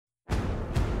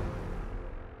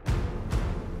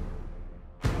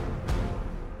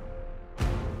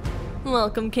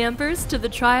Welcome, campers, to the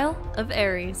trial of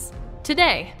Ares.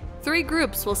 Today, 3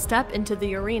 groups will step into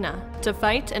the arena to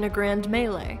fight in a grand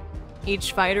melee.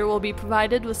 Each fighter will be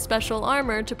provided with special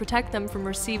armor to protect them from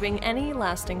receiving any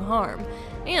lasting harm,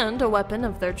 and a weapon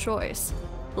of their choice.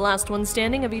 The last one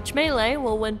standing of each melee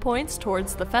will win points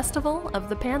towards the Festival of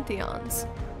the Pantheons.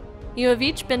 You have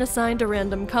each been assigned a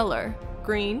random color: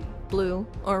 green, blue,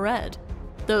 or red.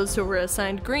 Those who were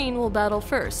assigned green will battle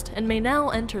first and may now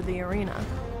enter the arena.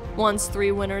 Once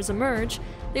 3 winners emerge,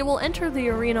 they will enter the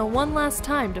arena one last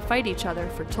time to fight each other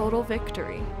for total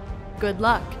victory. Good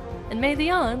luck, and may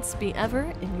the odds be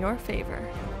ever in your favor.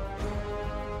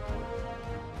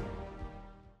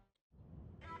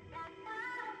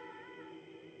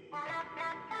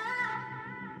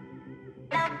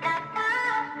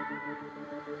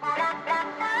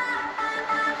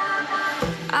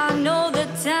 I know the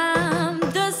time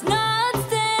does not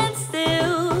stand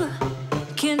still.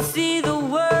 Can see the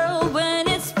world when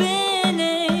it's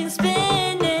spinning,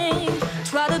 spinning.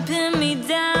 Try to pin me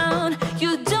down,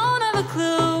 you don't have a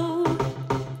clue.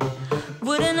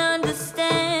 Wouldn't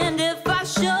understand if I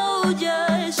showed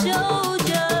you, showed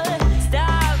you.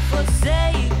 Stop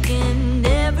forsaking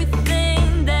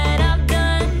everything that I've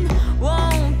done.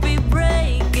 Won't be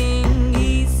breaking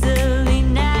easily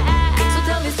now. So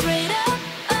tell me straight up.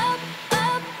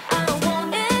 I don't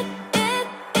want it,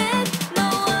 no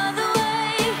other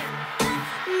way,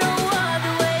 no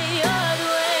other way, other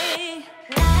way.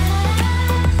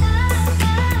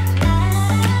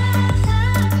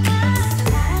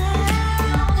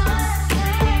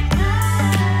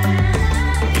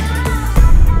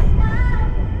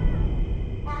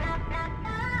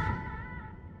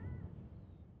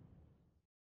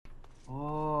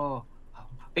 Oh,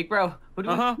 big bro, who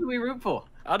do we root for?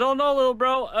 I don't know, little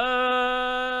bro.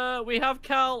 We have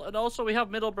Cal, and also we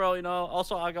have middle bro, you know.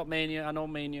 Also, I got Mania. I know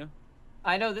Mania.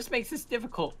 I know, this makes this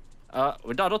difficult. I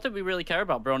don't think we really care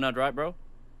about Bro Ned, right, bro?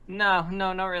 No,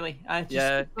 not really.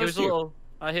 Yeah, he was a little...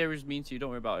 I hear he's mean to you. Don't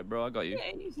worry about it, bro. I got you.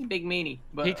 Yeah, he's a big meanie.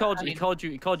 But He called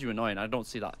you annoying. I don't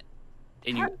see that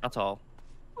in you at all.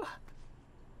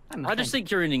 I just think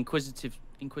you're an inquisitive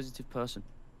person.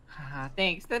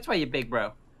 Thanks. That's why you're big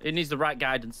bro. It needs the right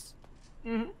guidance.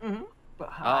 But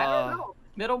I don't know.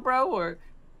 Middle bro or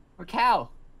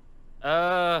Cal?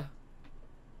 I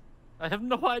have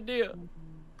no idea.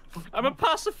 I'm a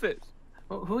pacifist.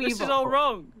 Who are you This is vote all for?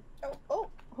 wrong.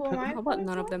 Who am I? How about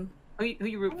none of them? Who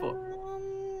you root for?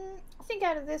 I think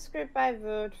out of this group, I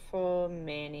vote for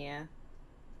Mania.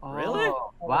 Really?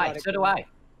 Why? So do I.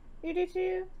 You do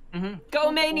too?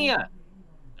 Go Mania!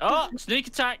 Oh, sneak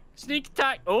attack! Sneak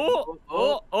attack! Oh!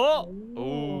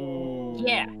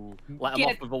 Yeah. Let him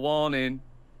off with a warning.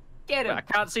 Get him! I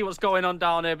can't see what's going on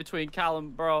down here between Cal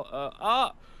and bro.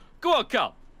 Go on,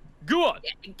 Cal. Go on.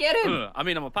 Get him! I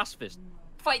mean, I'm a pacifist.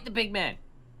 Fight the big man.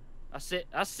 That's it.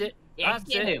 That's it. Yeah, That's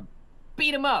get it. him.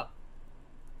 Beat him up.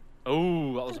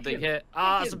 Oh, that was a big hit.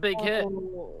 That's a big hit.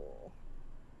 Oh.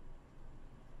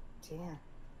 Dear.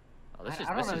 Oh, I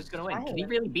don't know who's gonna win. Can he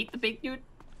really beat the big dude?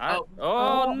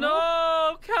 Oh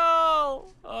no,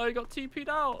 Cal! Oh, he got TP'd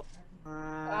out.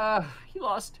 He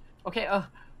lost. Okay, Oh,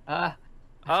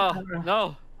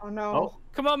 no. Oh no.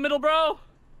 Come on, middle bro.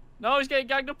 No, he's getting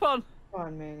gagged up on. Come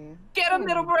on, Mania. Get him,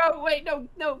 middle bro! Wait, no,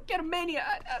 get him, Mania!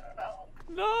 I don't know.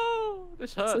 No,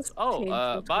 this hurts. is Oh,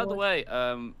 painful by to the watch.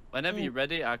 way, whenever you're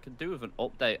ready, I could do with an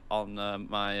update on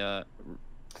my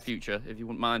future, if you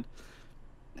wouldn't mind.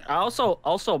 I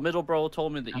also, middle bro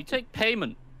told me that you take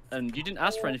payment, and you didn't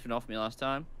ask for anything off me last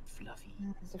time. Fluffy.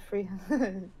 It's a free.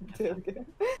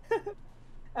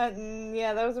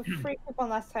 Yeah, that was a free coupon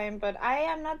last time, but I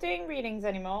am not doing readings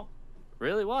anymore.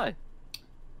 Really? Why?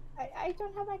 I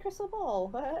don't have my crystal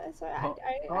ball.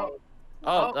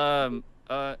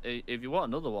 If you want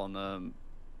another one,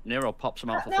 Nero pops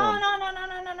them out for No, fun.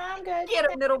 I'm good. Get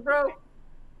him, middle bro!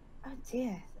 Oh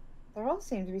dear, they all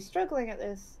seem to be struggling at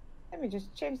this. Let me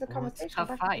just change the It's a conversation. tough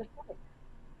back fight. to the fight.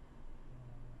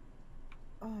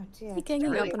 Oh dear. He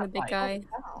ganging really up on a tough big fight. guy.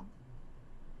 Wow.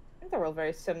 I think they're all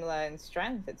very similar in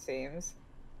strength, it seems.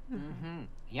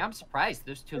 Yeah, I'm surprised.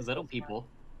 There's 2 little people.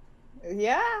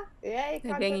 Yeah, you They're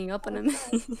can't ganging just- up on him.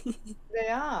 They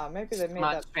are. Maybe they made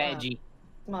Smart that strategy.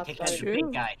 Smart Take out the strategy.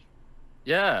 big guy.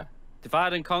 Yeah,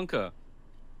 divide and conquer.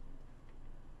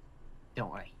 Don't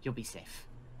worry, you'll be safe.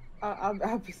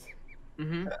 I'll be.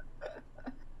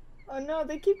 Oh no,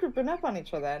 they keep grouping up on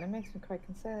each other, and it makes me quite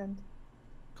concerned.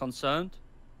 Concerned?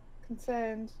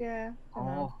 Concerned, yeah. Oh,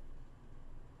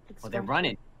 well, they're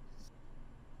running.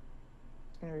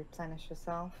 Just gonna replenish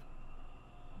yourself.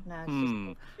 No, it's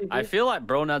just I feel like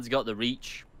Bronad's got the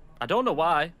reach. I don't know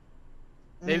why.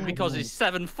 Maybe because he's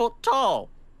 7 foot tall.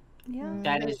 Yeah.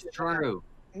 That is true.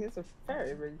 He's a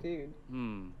very big dude.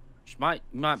 She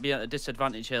might be at a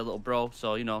disadvantage here, little bro.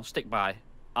 So you know, stick by.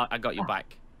 I got your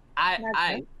back.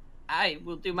 I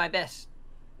will do my best.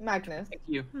 Magnus, Thank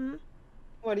you.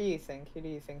 what do you think? Who do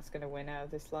you think's gonna win out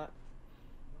of this lot?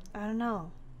 I don't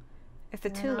know. If the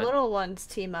two little ones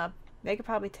team up, they could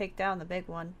probably take down the big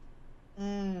one.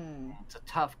 It's a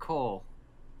tough call.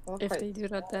 If they do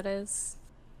that is.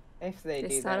 If they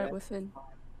do start that. it within.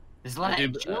 There's a lot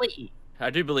of agility. I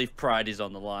do believe pride is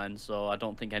on the line, so I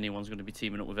don't think anyone's going to be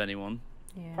teaming up with anyone.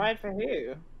 Yeah. Pride for who?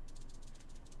 Your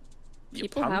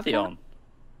People have Pantheon. one?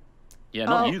 Yeah,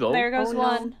 not you though. There goes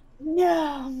one.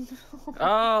 No.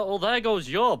 Oh, well, there goes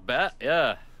your bet.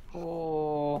 Yeah.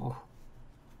 Oh.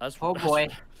 That's Boy.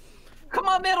 Come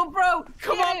on, middle bro.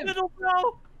 Come on, middle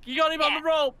bro. You got him on the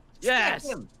rope. Yes.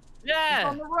 Him. Yeah. He's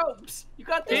on the ropes. You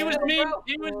got this. He was mean. Bro.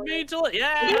 He was mean to it.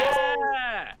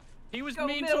 Yeah. He was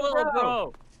mean to little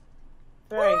bro.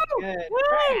 Very Woo! good. Woo!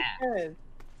 Very good.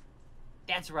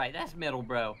 That's right. That's middle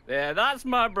bro. Yeah, that's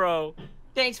my bro.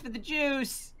 Thanks for the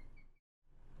juice.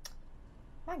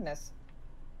 Magnus.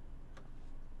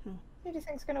 Who do you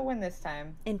think's gonna win this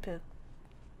time? Inpu.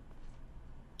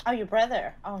 Oh, your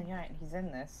brother. Oh, yeah, he's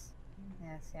in this.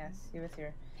 Yes, you with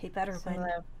your. He better win.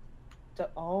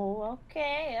 Oh,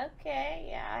 okay.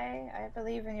 Yeah, I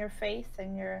believe in your faith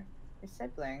and your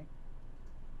sibling.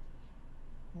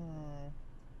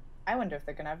 I wonder if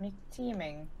they're gonna have any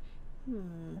teaming.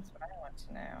 That's what I want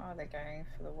to know. Are they going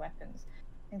for the weapons?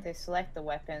 I think they select the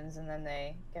weapons and then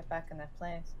they get back in their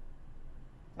place.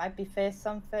 Might be first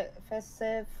come, first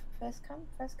serve. Is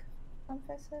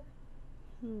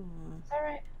that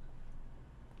right?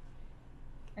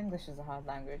 English is a hard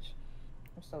language.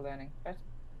 I'm still learning, but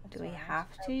Do we have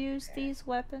to use these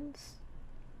weapons?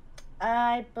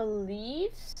 I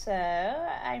believe so.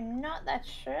 I'm not that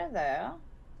sure though.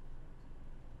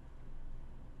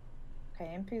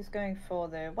 Okay, Impu's going for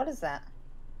the. What is that?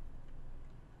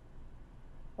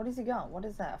 What has he got? What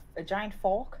is that? A giant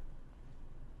fork?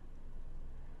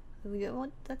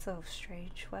 That's a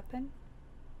strange weapon.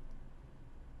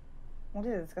 What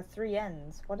is it? It's got 3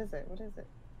 ends. What is it? Is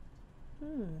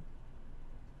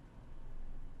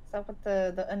that what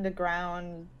the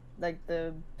underground, like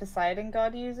the Poseidon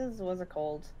god uses? What's it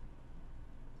called?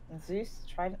 And Zeus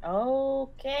tried.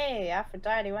 Okay,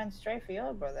 Aphrodite went straight for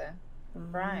your brother,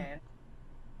 Brian.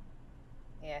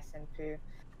 Yes, Impu.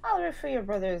 I'll root for your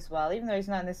brother as well, even though he's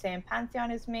not in the same pantheon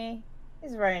as me.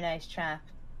 He's a very nice chap.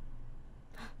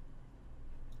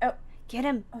 Oh, get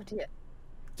him! Oh dear.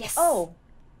 Yes. Oh,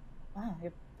 wow,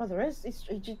 your brother is.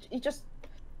 He just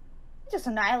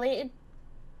annihilated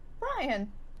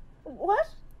Brian. What?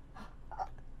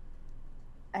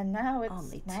 And now it's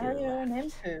Only 2 Mario and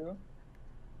Impu.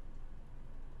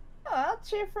 Oh, I'll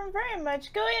cheer for him very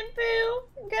much. Go,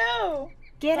 Impu! Go!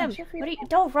 Get him! What are you?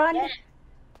 Don't run! Yeah.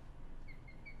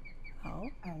 Oh.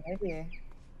 Oh, maybe.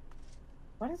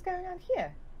 What is going on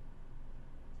here?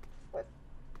 What?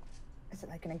 Is it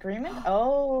like an agreement?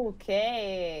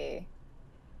 Okay.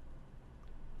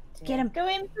 Get him! Go,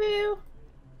 Impu!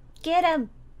 Get him!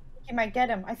 He might get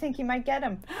him. I think he might get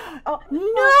him. Oh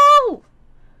no!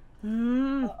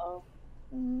 Uh-oh.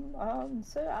 I'm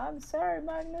sorry,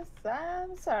 Magnus.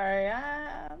 I'm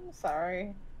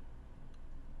sorry.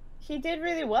 He did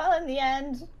really well in the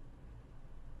end.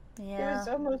 Yeah.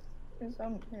 He was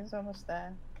almost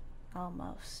there.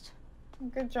 Almost.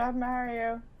 Good job,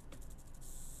 Mario.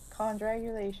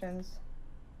 Congratulations.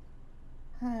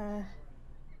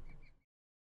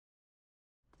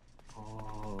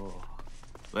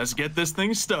 Let's get this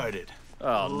thing started.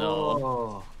 Oh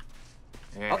no.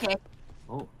 Yeah. Okay.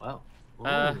 Oh wow.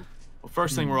 Well,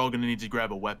 first thing we're all gonna need to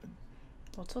grab a weapon.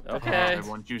 What's with the Okay. hat?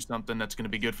 Everyone choose something that's gonna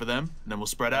be good for them, and then we'll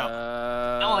spread out.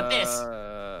 I want this.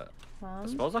 I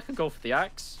suppose I can go for the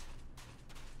axe.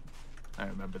 I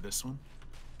remember this one.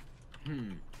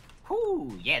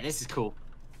 Ooh, yeah, this is cool.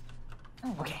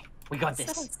 Okay, we got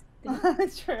this.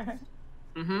 Sure.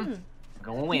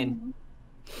 Gonna win.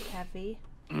 Heavy.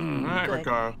 All right, Good.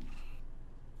 Ricaro.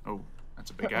 Oh,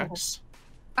 that's a big axe.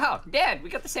 Oh, Dad, we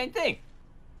got the same thing.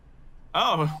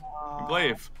 Oh,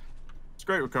 glaive. It's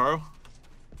great, Ricaro.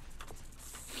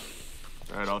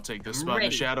 All right, I'll take this spot in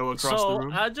the shadow across the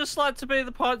room. I'd just like to be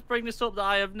the part to bring this up that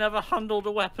I have never handled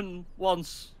a weapon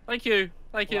once. Thank you.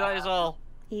 Thank you, that is all.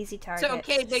 Easy target. It's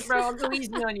okay, big bro. I'll go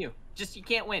easy on you. Just you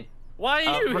can't win. Why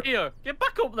are you here? Get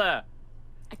back up there.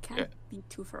 I can't be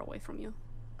too far away from you.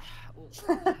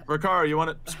 Ricaro, you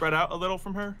want to spread out a little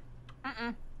from her?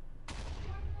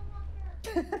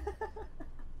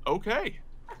 Okay.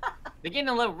 They're getting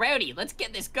a little rowdy. Let's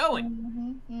get this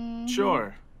going.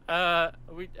 Sure.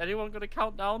 Anyone gonna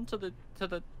count down to the?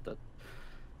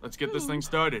 Let's get this thing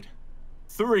started.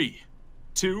 3,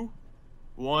 2,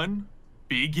 1,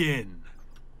 begin.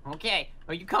 Okay.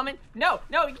 Are you coming? No,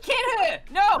 no, you can't hurt her.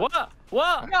 No. What?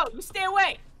 What? No, you stay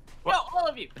away. What? No, all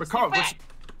of you. Ricaro, Stay back.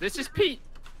 This is Pete.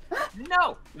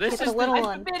 No. This Get is the little I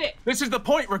one. forbid it. This is the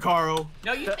point, Ricaro.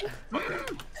 No, you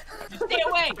stay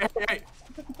away. Hey,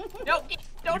 No, you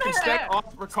don't can hurt stay her. off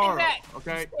Stay Ricaro, back.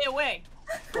 okay? Stay away.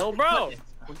 Little bro.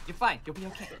 You're fine. You'll be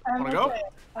okay. Wanna go?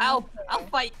 I'll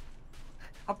fight.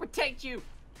 I'll protect you.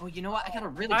 Oh, you know what? I got a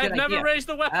really good I've never idea. raised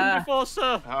the weapon before,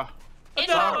 sir.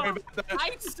 It's sorry on. about that.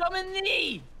 I summon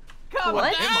thee. Come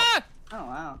What? on. Oh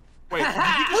wow. Wait, did you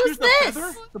just Who's use the this?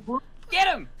 feather? The broom? Get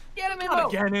him. Get him, Not Inmo.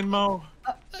 again, Inmo.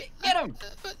 Get him.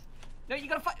 No, you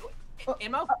gotta fight.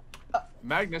 Inmo.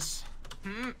 Magnus,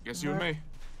 guess you and me.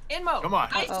 Inmo. Come on.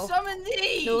 I Uh-oh. summon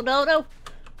thee. No, no, no.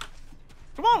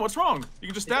 Come on, what's wrong? You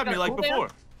can just Is it stab me got a like cooldown? before.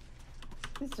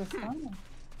 It's just fun.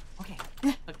 Okay.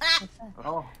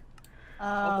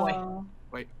 Oh, boy.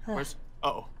 wait, where's...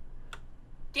 Uh-oh.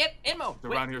 Get Inmo.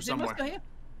 They're around here is Inmo somewhere. Still here?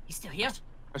 He's still here.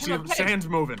 I see Inmo, the get him. sand's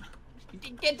moving.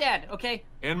 Get Dad. Okay.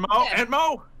 Inmo, Yeah.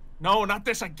 Inmo! No, not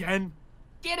this again.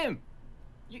 Get him.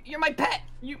 You're my pet.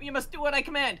 You must do what I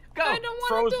command. Go. I don't want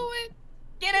Frozen. to do it.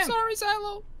 Get him. Sorry,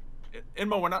 Xylo.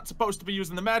 Inmo, we're not supposed to be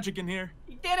using the magic in here.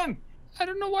 Get him. I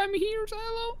don't know why I'm here,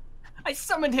 Xylo. I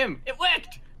summoned him. It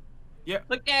worked. Yeah.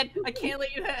 Look, Dad. I can't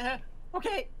let you hurt her.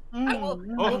 Okay. I will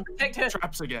Oh, protect her.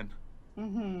 traps again.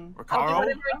 Mm-hmm. I'll do Ricaro,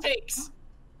 whatever it takes.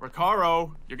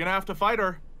 Ricaro, you're gonna have to fight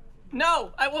her.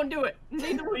 No, I won't do it.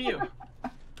 Neither will you.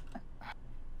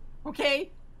 Okay.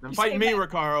 Then You fight stay me, back.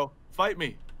 Ricaro. Fight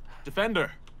me. Defend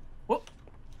her. Whoa.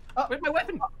 Oh. Where's my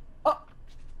weapon? Oh.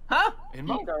 Huh? Here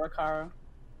Inmo? you go, Ricaro.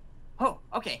 Oh,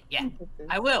 okay. Yeah,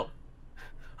 I will.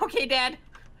 Okay, Dad.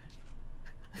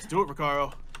 Let's do it,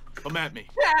 Ricaro. Come at me.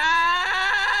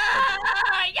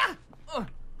 Ah, yeah.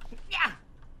 Yeah.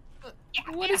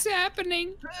 Yeah. What is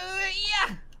happening?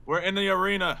 Yeah. We're in the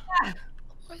arena.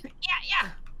 Yeah.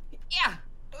 Yeah.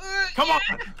 Come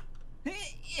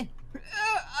yeah.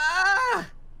 on.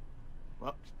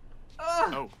 Well,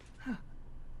 no.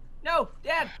 No,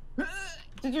 Dad.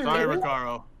 Did you Sorry, really?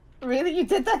 Ricaro. Really? You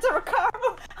did that to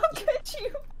Ricaro? How could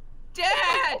you?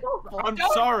 Dad. I'm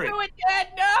Don't sorry. do it, Dad.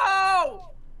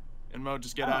 No. Inmo,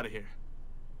 just get out of here.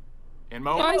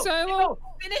 Inmo? Bye, No, Xylo. no,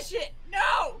 finish it.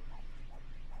 No.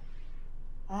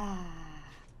 Ah.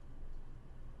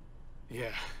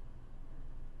 Yeah.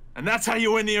 And that's how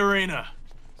you win the arena.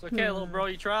 It's okay, little bro.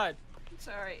 You tried.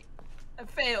 Sorry. I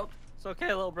failed. It's okay,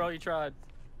 little bro. You tried.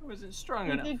 I wasn't strong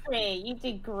You enough. did great. You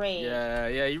did great. Yeah.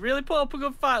 You really put up a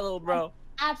good fight, little bro.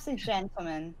 Absolute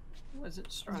gentleman. I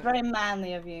wasn't strong It's enough. very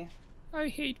manly of you. I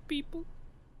hate people.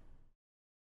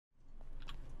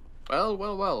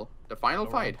 Well. The final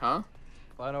fight, huh?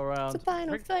 Final round. It's a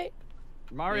final fight.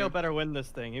 Mario better win this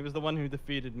thing. He was the one who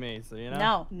defeated me, so you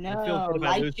know. No. I feel No, good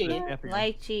about losing to lychee. the champion.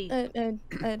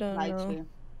 Lychee. I don't know. Lychee.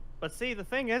 But see, the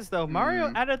thing is, though,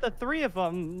 Mario, out of the three of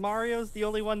them, Mario's the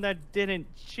only one that didn't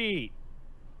cheat.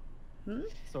 The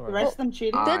Sort of. rest of them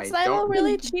cheated. I Did Xylo don't-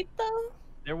 really cheat though?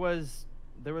 There was,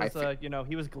 thi- you know,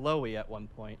 he was glowy at one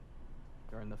point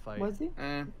during the fight. Was he?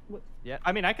 Yeah,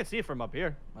 I mean, I could see it from up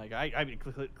here. Like, I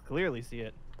clearly see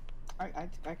it. I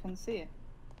can see it.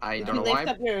 I Did don't you know lift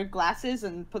why. up your glasses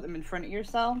and put them in front of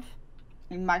yourself?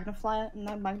 And magnify it?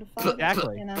 Not magnify it?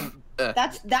 Exactly. You know?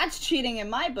 That's cheating in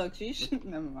my books. You should.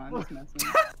 Never mind. Just messing.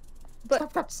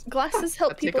 But glasses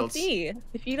help That people tickles. see.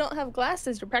 If you don't have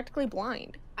glasses, you're practically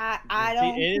blind. I See,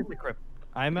 don't. it is a crip.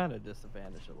 I'm at a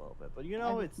disadvantage a little bit, but you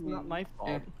know, it's not my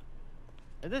fault.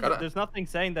 There's nothing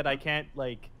saying that I can't,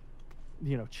 like,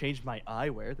 you know, change my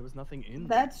eyewear. There was nothing in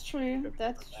there. That's true.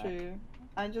 That's true.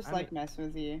 I just I like messing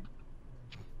with you.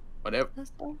 Whatever.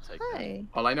 Hi.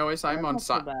 All I know is I'm on Not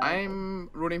so side. bad. I'm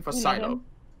rooting for You know Silo. him?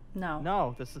 No.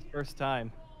 No, this is first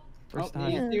time. First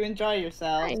time. You enjoy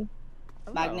yourself, Hi.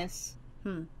 Magnus.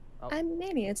 I'm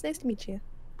Mania. It's nice to meet you.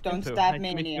 Don't Poo. stab Nice to meet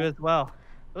you Mania. as well.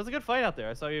 It was a good fight out there.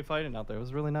 I saw you fighting out there. It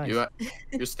was really nice.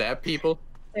 You stab people.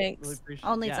 Thanks. Really appreciate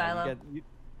Only yeah, Xylo.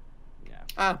 Yeah.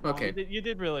 Ah, No, okay. you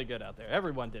did really good out there.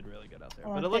 Everyone did really good out there.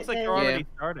 Oh, But it looks like they- they're already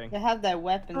Yeah. starting. They have their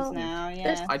weapons Oh, now.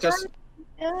 there's- Yeah. I just,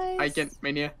 Guys. I get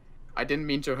Mania. I didn't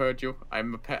mean to hurt you.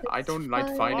 I'm a pet. I don't like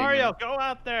fine. fighting. Mario, go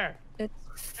out there. It's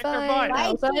your fine. butt.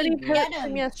 I was already Get hurt him.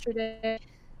 from yesterday.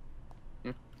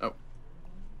 Yeah. Oh.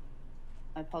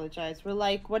 I apologize. We're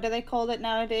like, what do they call it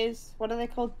nowadays? What are they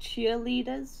called?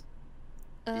 Cheerleaders?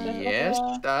 Yes,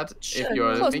 that. Sure, If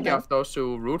you're close thinking enough. of those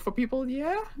who root for people,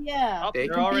 yeah. Yeah. Oh, They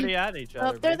they're can already be- at each Oh,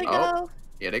 other. there they baby. go.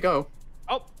 Here they go.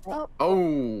 Oh,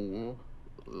 Oh,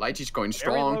 Lychee's going Very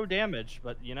strong. low damage,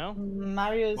 but you know.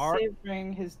 Mario's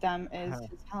savoring his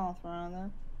health rather.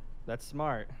 That's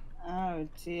smart. Oh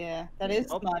dear, that is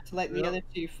smart to let the other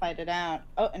two fight it out.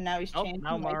 Oh, and now he's changing.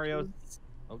 Now Mario's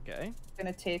okay.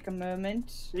 Gonna take a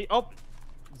moment. See,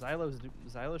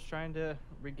 Xylo's trying to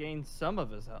regain some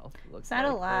of his health. Is that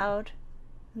allowed?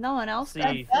 No one else.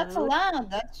 That's allowed.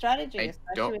 That's strategy.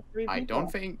 I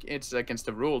don't think it's against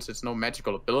the rules. It's no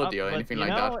magical ability or anything like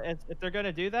that. If they're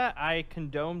gonna do that, I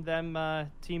condone them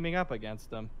teaming up against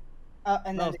them.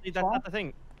 And no, see, that's not the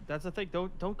thing. That's the thing.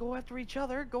 Don't go after each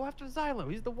other. Go after Xylo.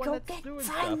 He's the one that's doing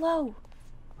Xylo. stuff.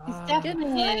 He's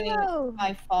definitely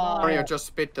by far. Mario just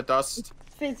spit the dust.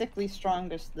 Physically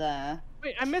strongest there.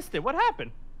 Wait, I missed it. What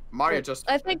happened? Mario just.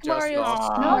 I think just Mario's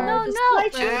lost. No.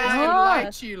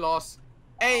 Lychee lost.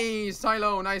 Hey,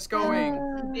 Xylo, nice going.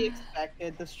 To be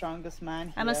expected, the strongest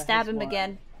man. I'm gonna stab him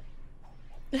again.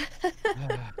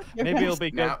 Maybe it'll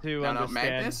be good to understand.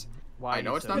 Magnus, I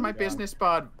know it's not my business,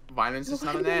 but violence is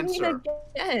not an answer.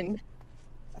 Again?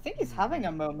 I think he's having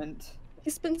a moment.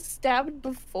 He's been stabbed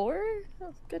before?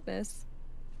 Oh, goodness.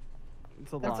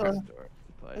 It's a long story.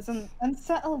 There's an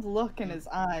unsettled look in his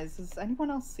eyes. Does anyone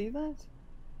else see that?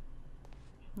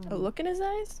 A look in his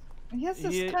eyes? He has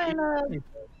this kind of...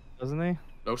 Doesn't he?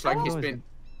 Looks like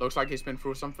he's been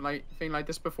through something like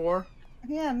this before.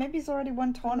 Yeah, maybe he's already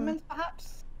won tournaments,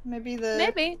 perhaps. Maybe the.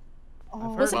 Maybe.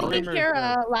 Oh. Wasn't he here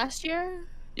last year?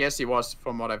 Yes, he was,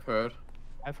 from what I've heard.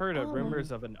 I've heard of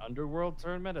rumors of an underworld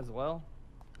tournament as well.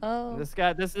 Oh.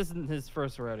 This isn't his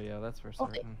first rodeo, that's for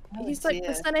certain. He's like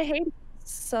the son of Hades,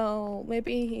 so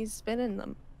maybe he's been in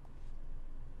them.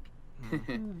 Oh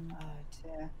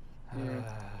dear.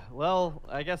 Well,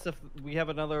 I guess if we have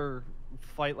another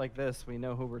fight like this, we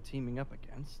know who we're teaming up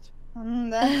against.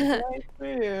 That's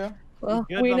very true. Well,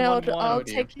 we know I'll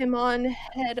take him on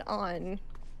head on.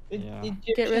 Yeah.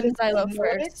 Get rid of Xylo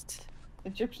first.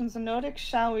 Egyptians and Nordics,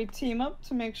 shall we team up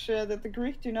to make sure that the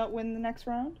Greek do not win the next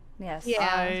round? Yes.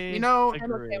 Yeah. You know,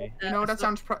 okay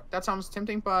that sounds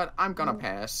tempting, but I'm gonna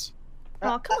pass.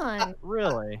 Oh, come on.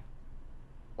 Really?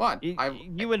 What?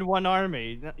 You in one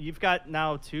army. You've got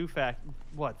now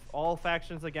all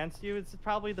factions against you. It's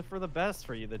probably for the best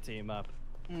for you to team up.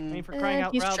 I mean, for crying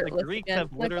out loud, the Greeks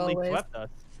have literally swept us.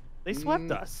 They swept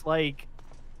us. Like,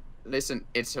 listen,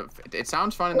 it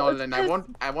sounds fun and all, and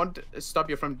I won't stop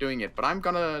you from doing it, but I'm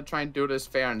gonna try and do this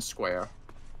fair and square.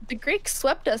 The Greeks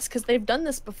swept us because they've done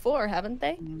this before, haven't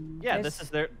they? Yeah, this is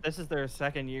their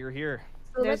second year here.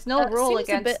 So there's no rule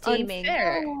against teaming.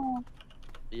 Unfair.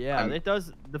 Yeah, it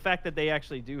does. The fact that they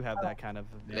actually do have that kind of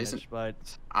advantage, but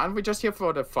aren't we just here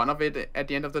for the fun of it at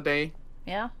the end of the day?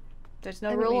 Yeah, there's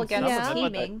no rule against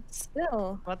teaming.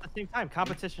 Still, but at the same time,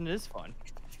 competition is fun.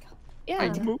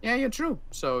 Yeah. Yeah, you're true.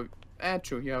 So,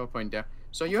 true. You have a point there.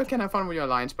 So you can have fun with your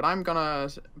alliance, but I'm gonna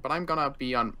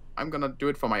do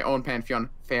it for my own pantheon,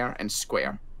 fair and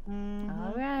square.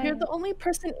 All right. You're the only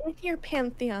person in your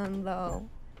pantheon, though.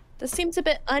 This seems a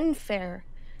bit unfair.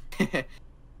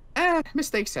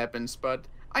 Mistakes happens, but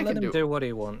I Let can him do what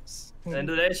he wants. At the end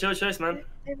of the day, it's your choice, man.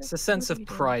 It's a sense of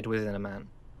pride within a man.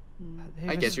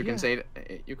 I guess you can say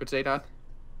you could say that.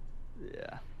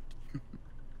 Yeah.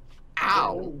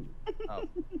 Ow. Oh.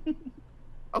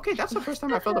 Okay, that's the first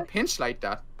time I felt a pinch like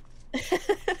that.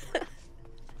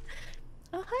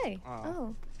 Oh, hi.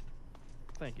 Oh.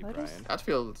 Thank you, Brian. That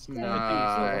feels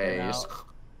nice.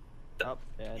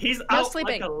 He's out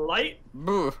like a light.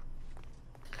 Boo.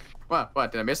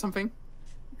 What? Did I miss something?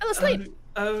 Fell asleep.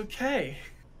 Okay.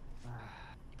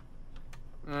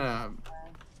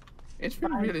 It's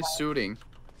been really soothing.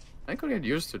 I could get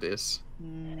used to this.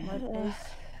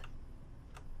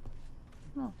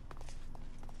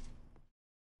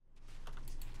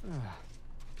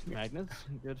 Magnus,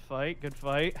 good fight.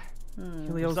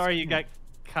 I'm sorry you got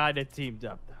kind of teamed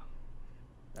up,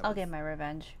 though. I'll get my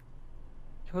revenge.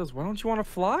 Helios, why don't you want to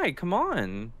fly? Come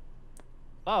on.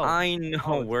 Oh. I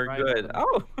know, we're Brian. good.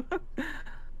 Oh.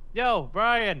 Yo,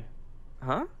 Brian.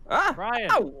 Huh? Ah! Brian.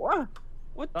 Oh, what?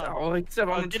 What? Oh, except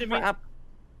on the trap.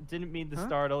 Didn't mean to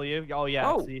startle you. Oh,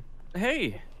 yeah. Oh. See.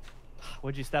 Hey.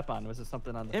 What'd you step on? Was it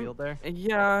something on the field there?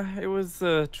 Yeah, it was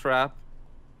a trap.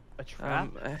 A trap?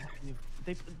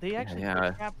 They actually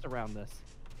put traps around this.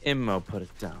 Immo put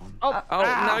it down. Oh,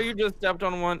 now you just stepped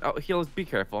on one. Oh, Heels, be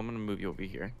careful. I'm gonna move you over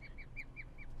here.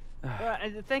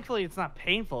 Thankfully, it's not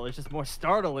painful. It's just more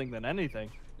startling than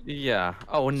anything. Yeah.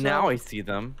 Oh, now I see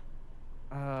them.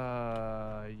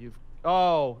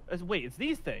 Wait, it's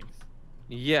these things.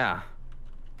 Yeah.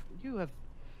 You have.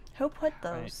 Who put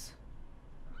those?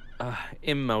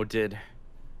 Immo did.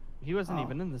 He wasn't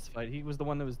even in this fight. He was the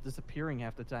one that was disappearing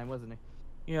half the time, wasn't he?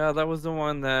 Yeah, that was the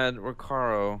one that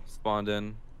Ricaro spawned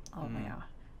in. Oh yeah.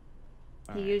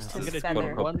 All He right, used I'm his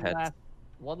gonna do feather.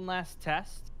 one last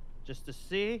test, just to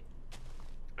see.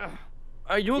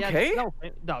 Are you Yeah, okay?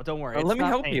 No, don't worry. Let It's me not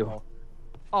help painful.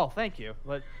 Oh, thank you.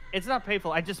 But it's not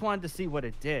painful. I just wanted to see what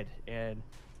it did, and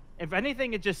if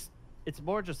anything, it's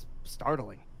more just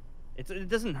startling. It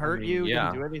doesn't hurt you. It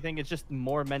doesn't do anything. It's just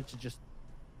more meant to just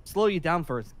slow you down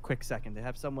for a quick second to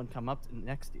have someone come up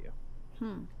next to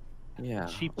you. Yeah.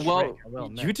 Cheap Well, trick, I will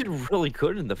admit. you did really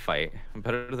good in the fight.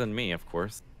 Better than me, of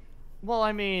course. Well,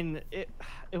 I mean, it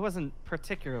wasn't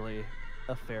particularly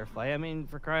a fair fight. I mean,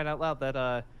 for crying out loud, that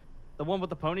the one with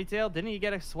the ponytail, didn't he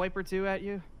get a swipe or two at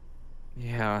you?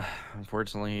 Yeah,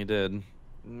 unfortunately he did.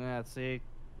 Yeah, see,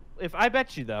 I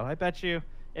bet you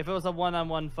if it was a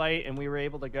one-on-one fight and we were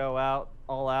able to go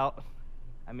all out,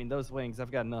 I mean, those wings,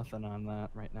 I've got nothing on that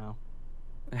right now.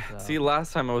 So. See,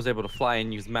 last time I was able to fly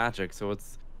and use magic, so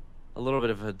it's a little bit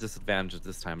of a disadvantage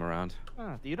this time around.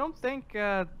 You don't think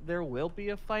there will be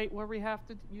a fight where we have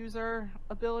to use our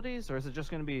abilities, or is it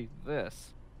just going to be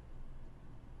this?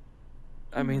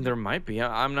 I mean, there might be.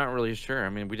 I'm not really sure. I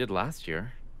mean, we did last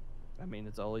year. I mean,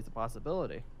 it's always a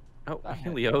possibility. Oh,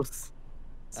 Helios.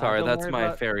 Sorry, that's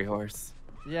my fairy horse.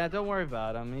 Yeah, don't worry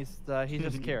about him. He's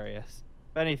just curious.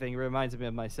 If anything, it reminds me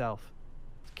of myself.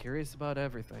 Curious about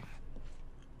everything.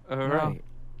 All right.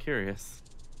 Curious.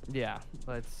 Yeah,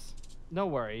 but no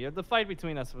worry. The fight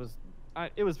between us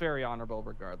it was very honorable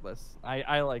regardless.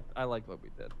 I liked what we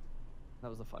did. That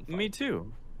was a fun fight. Me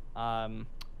too.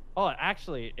 Oh,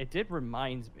 actually, it did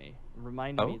remind me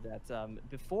that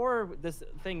before this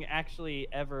thing actually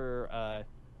ever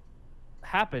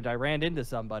happened, I ran into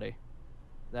somebody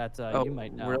that you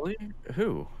might know. Really?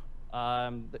 Who?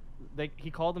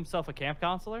 He called himself a camp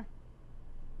counselor.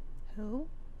 Who?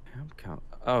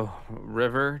 Oh,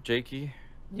 River, Jakey.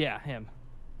 Yeah, him.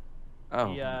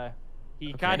 Oh.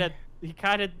 He kind of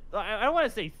I don't want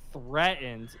to say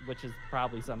threatened, which is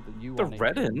probably something you want to hear.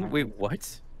 Threatened? Wait,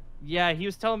 what? Yeah, he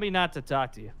was telling me not to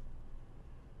talk to you.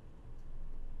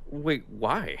 Wait,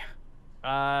 why?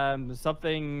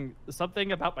 Something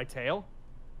about my tail.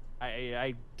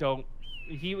 I don't.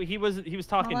 He was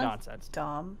talking nonsense.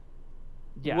 Dumb.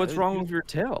 Yeah. What's wrong with your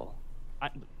tail?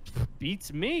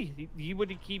 Beats me. He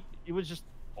was just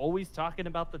always talking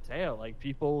about the tail. Like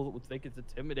people would think it's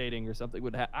intimidating or something.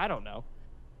 I don't know.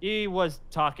 He was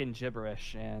talking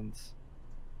gibberish, and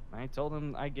I told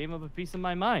him, I gave him a piece of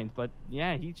my mind. But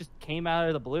yeah, he just came out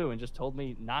of the blue and just told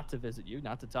me not to visit you,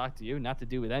 not to talk to you, not to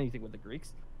do with anything with the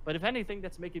Greeks. But if anything,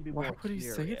 that's making me more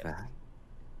curious. Why would he say that?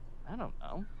 I don't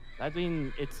know. I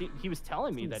mean, he was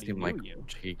telling me that he knew you.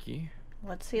 Cheeky.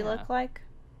 What's he look like?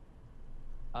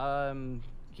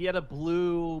 He had a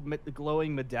blue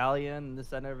glowing medallion in the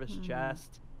center of his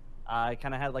chest. He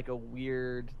kind of had like a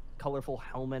weird, colorful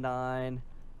helmet on.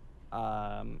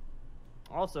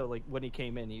 Also, like when he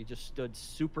came in, he just stood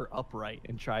super upright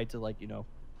and tried to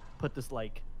put this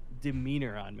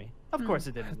demeanor on me. Of course,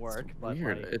 it didn't work. But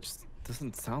weird. It just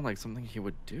doesn't sound like something he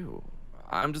would do.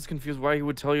 I'm just confused why he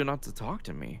would tell you not to talk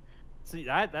to me. See,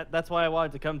 that's why I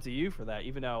wanted to come to you for that,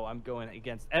 even though I'm going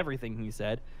against everything he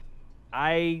said.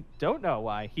 I don't know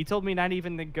why. He told me not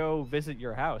even to go visit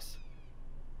your house.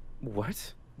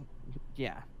 What?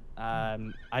 Yeah.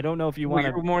 I don't know if you want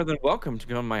to... You're more than welcome to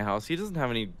come to my house. He doesn't have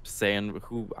any say in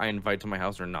who I invite to my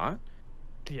house or not.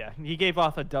 Yeah, he gave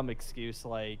off a dumb excuse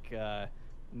like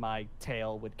my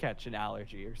tail would catch an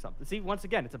allergy or something. See, once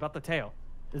again, it's about the tail.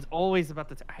 It's always about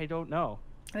the I don't know.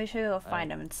 We should go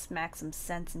find him and smack some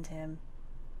sense into him.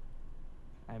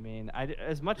 I mean,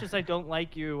 as much as I don't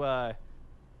like you,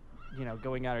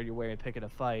 going out of your way and picking a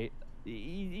fight,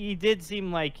 he did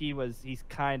seem like he's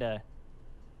kind of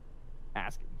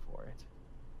asking for it.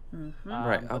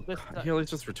 Right. He'll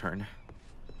just return.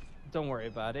 Don't worry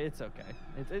about it. It's okay.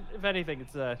 If anything,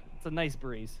 it's a nice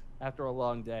breeze after a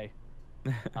long day.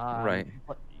 Right.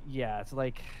 But yeah, it's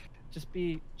like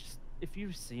if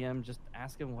you see him, just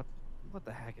ask him what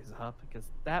the heck is up, because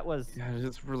that was... Yeah,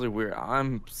 it's really weird.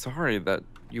 I'm sorry that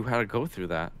you had to go through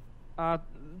that.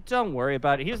 Don't worry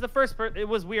about it. He was the first it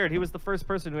was weird. He was the first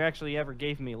person who actually ever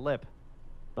gave me lip.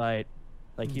 But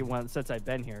he won since I've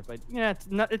been here. But yeah,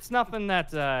 it's nothing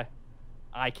that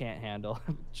I can't handle.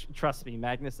 Trust me,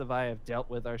 Magnus and I have dealt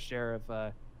with our share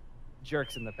of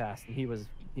jerks in the past, and he was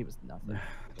nothing.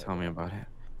 Tell me about it.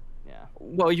 Yeah.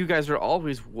 Well, you guys are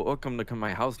always welcome to come to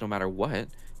my house no matter what.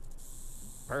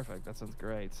 Perfect. That sounds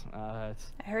great. I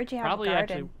heard you have a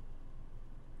garden.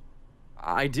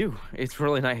 I do. It's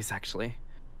really nice, actually.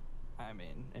 I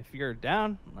mean, if you're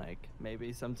down,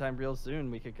 maybe sometime real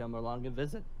soon we could come along and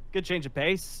visit. good change of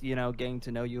pace, you know, getting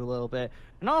to know you a little bit.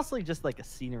 And honestly, just like a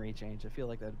scenery change. I feel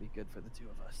like that'd be good for the two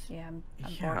of us. Yeah, I'm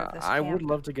bored Yeah, of this I camp. would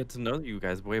love to get to know you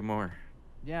guys way more.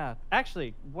 Yeah.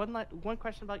 Actually, one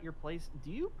question about your place.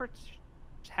 Do you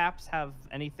perhaps have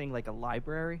anything like a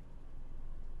library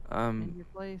in your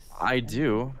place? I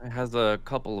do. It has a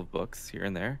couple of books here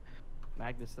and there.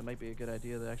 Magnus, that might be a good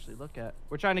idea to actually look at.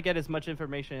 We're trying to get as much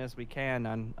information as we can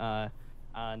on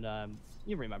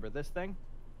you remember this thing?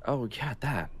 Oh, yeah,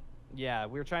 that. Yeah,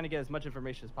 we were trying to get as much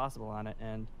information as possible on it,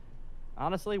 and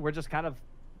honestly, we're just kind of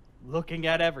looking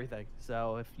at everything.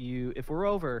 So if we're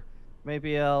over,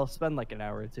 maybe I'll spend like an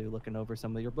hour or two looking over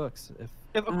some of your books. If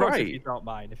of course, if you don't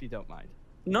mind. If you don't mind.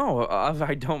 No,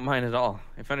 I don't mind at all.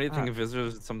 If anything, if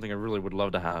it's something I really would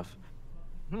love to have.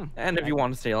 And if you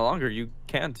want to stay longer, you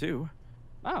can too.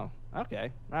 Oh,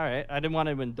 okay. All right. I didn't want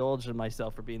to indulge in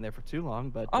myself for being there for too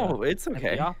long, but oh, it's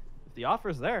okay. If the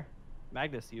offer's there,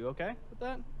 Magnus, you okay with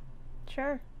that?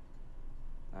 Sure.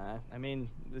 I mean,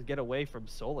 get away from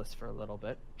Solus for a little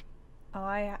bit. Oh,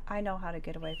 I know how to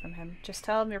get away from him. Just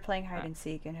tell him you're playing hide and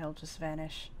seek, and he'll just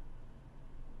vanish.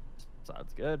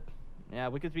 Sounds good. Yeah,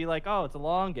 we could be like, oh, it's a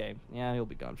long game. Yeah, he'll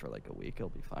be gone for like a week. He'll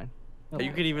be fine.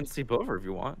 You could even sleep over if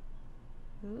you want.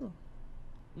 Ooh.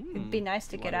 It'd be nice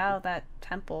to get out of that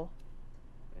temple.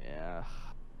 Yeah,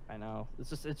 I know. It's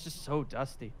just so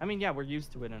dusty. I mean, yeah, we're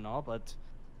used to it and all, but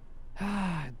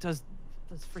it does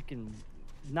freaking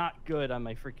not good on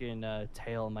my freaking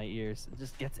tail and my ears. It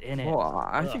just gets in it. Well,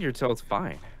 I think your tail's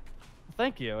fine.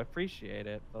 Thank you. I appreciate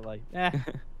it. But like,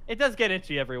 it does get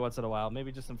itchy every once in a while.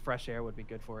 Maybe just some fresh air would be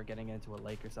good for getting into a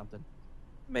lake or something.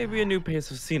 Maybe a new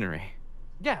pace of scenery.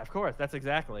 Yeah, of course. That's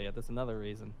exactly it. That's another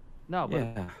reason. No, but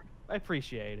I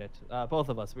appreciate it. Both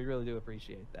of us, we really do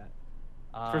appreciate that.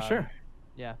 For sure.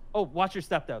 Yeah. Oh, watch your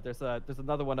step though. There's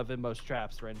another one of Immo's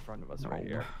traps right in front of us right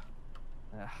here.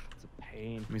 It's a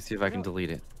pain. Let me see if I can delete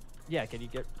it. Yeah, can you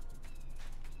get?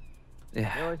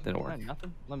 Yeah, really? didn't work.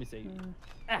 Nothing. Let me see.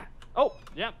 Oh,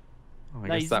 yeah. Oh, I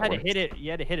no, guess you that had works. to hit it.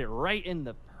 You had to hit it right in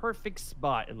the perfect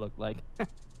spot. It looked like.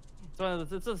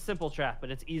 It's a simple trap, but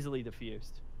it's easily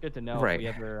diffused. Good to know Right.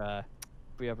 if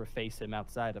we ever face him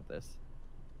outside of this.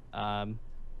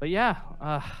 But yeah.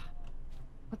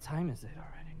 What time is it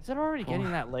already? Is it already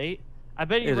getting that late? I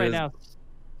bet you right now,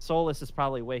 Solus is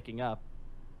probably waking up.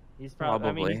 He's probably.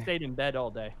 I mean, he stayed in bed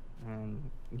all day, and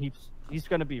he's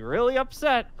gonna be really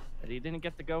upset that he didn't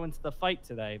get to go into the fight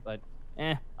today. But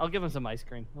I'll give him some ice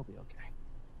cream. He'll be okay.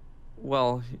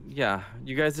 Well, yeah,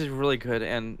 you guys did really good,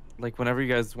 and like whenever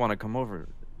you guys want to come over,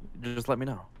 just let me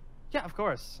know. Yeah, of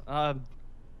course.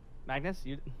 Magnus,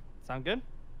 you sound good?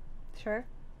 Sure.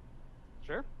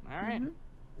 Sure. All right.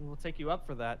 We'll take you up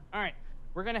for that. All right.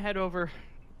 We're gonna head over,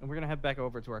 and we're gonna head back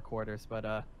over to our quarters.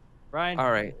 But Brian. All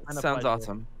right. it's been a Sounds pleasure.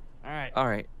 awesome. All right. All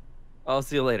right. I'll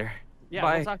see you later. Yeah,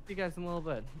 Bye. we'll talk to you guys in a little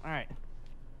bit. All right.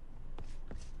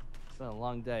 It's been a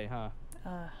long day, huh?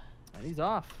 And he's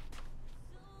off.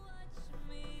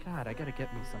 God, I gotta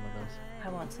get me some of those. I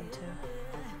want some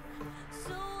too.